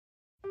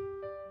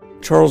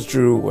Charles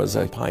Drew was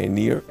a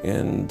pioneer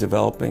in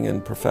developing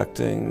and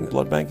perfecting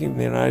blood banking in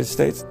the United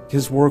States.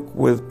 His work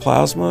with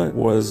plasma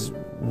was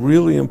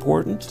really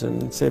important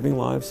in saving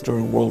lives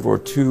during World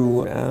War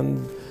II,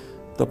 and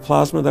the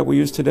plasma that we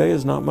use today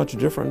is not much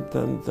different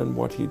than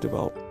what he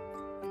developed.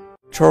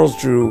 Charles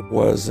Drew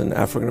was an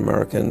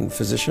African-American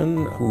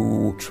physician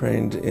who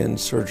trained in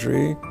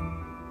surgery.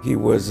 He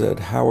was at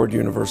Howard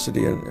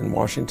University in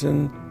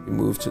Washington. He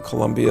moved to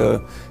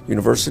Columbia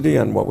University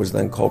and what was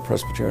then called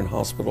Presbyterian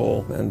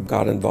Hospital, and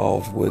got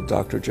involved with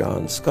Dr.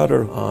 John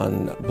Scudder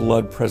on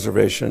blood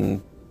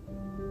preservation.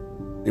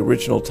 The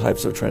original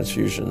types of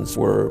transfusions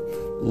were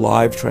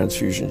live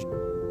transfusions.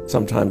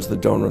 Sometimes the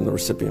donor and the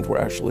recipient were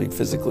actually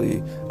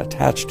physically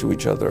attached to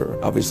each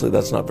other. Obviously,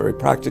 that's not very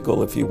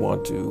practical if you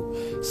want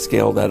to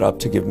scale that up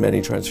to give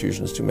many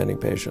transfusions to many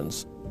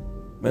patients.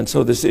 And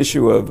so this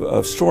issue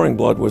of storing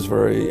blood was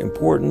very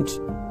important.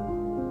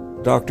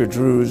 Dr.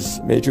 Drew's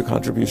major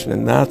contribution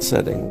in that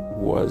setting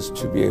was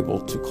to be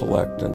able to collect and